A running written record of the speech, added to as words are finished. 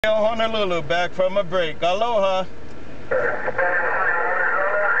Honolulu, back from a break. Aloha.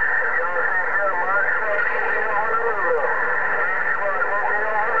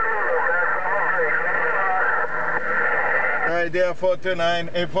 Right there, 429.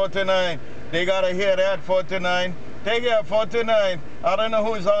 Hey, 429. They gotta hear that, 429. Take care, 429. I don't know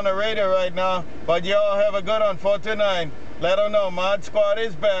who's on the radio right now, but y'all have a good one, 429. Let them know ModSquad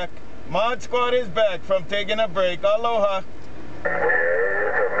is back. ModSquad is back from taking a break. Aloha.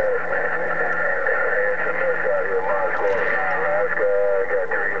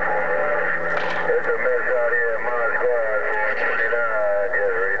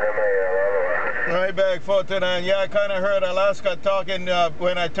 Right back, 429. Yeah, I kind of heard Alaska talking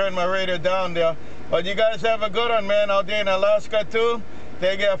when I turned my radio down there. But you guys have a good one, man, out there in Alaska too.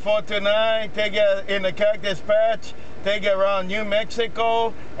 Take it 429, take it in the Cactus Patch, take it around New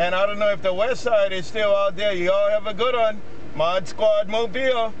Mexico, and I don't know if the west side is still out there. You all have a good one. ModSquad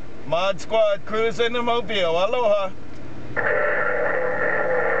Mobile. ModSquad cruising the Mobile. Aloha.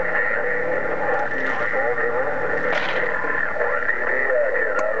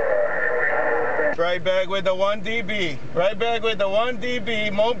 Right back with the 1 dB. Right back with the 1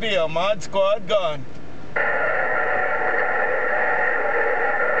 dB Mobile. ModSquad gone.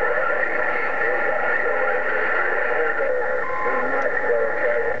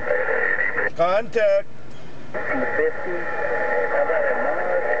 Contact.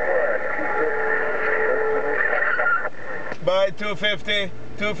 250. By 250.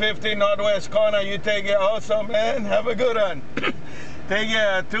 250 northwest corner. You take it also, man. Have a good one. Take it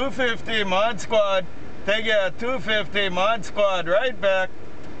at 250 ModSquad. Take it at 250 ModSquad. Right back.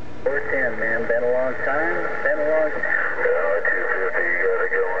 410, man. Been a long time. Been a long time. 250, you got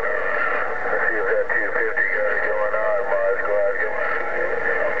it going on. Let's see if that 250 got it going on. ModSquad, come on.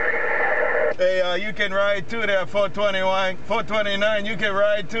 Hey, you can ride too there, 421. 429, you can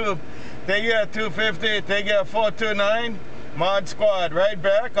ride too. Take it at 250. Take it at 429. ModSquad. Right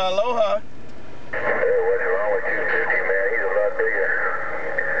back. Aloha. Hey, what's wrong with 250, man? He's a lot bigger.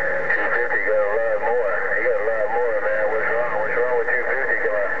 250 got a lot more. He got a lot more, man. What's wrong? What's wrong with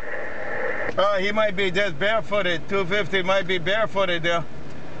 250? Come on. He might be just barefooted. 250 might be barefooted there.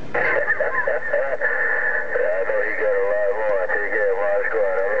 Yeah, I know he got a lot more. Take care,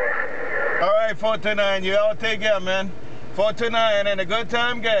 ModSquad. All right, 429. You all take care, man. 429 and a good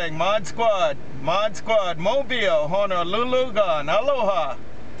time gang. ModSquad. ModSquad. Mobile. Honolulu gone. Aloha.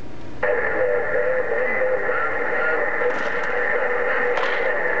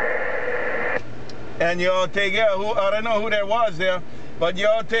 And y'all take care. I don't know who that was there, but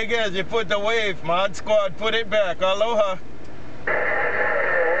y'all take care as you put the wave. ModSquad, put it back. Aloha.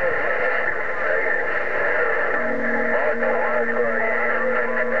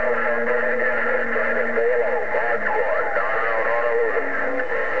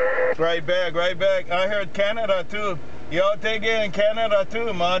 Right back, right back. I heard Canada too. Y'all take it in Canada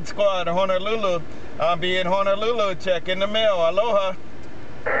too. ModSquad, Honolulu. I'll be in Honolulu. Check in the mail. Aloha.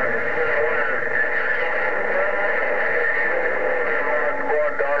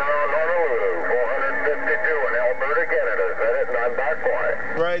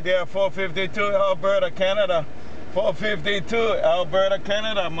 Right there, 452 Alberta, Canada. 452 Alberta,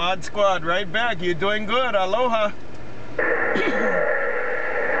 Canada. ModSquad, right back. You're doing good. Aloha.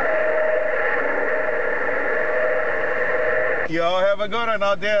 You all have a good one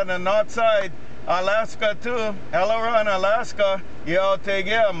out there on the north side. Alaska too. Aloha in Alaska. You all take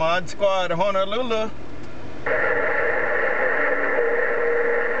care. ModSquad, Honolulu.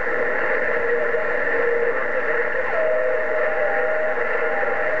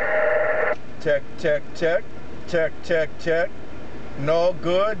 Check, check, check. Check, check, check. No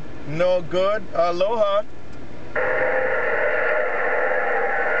good, no good. Aloha.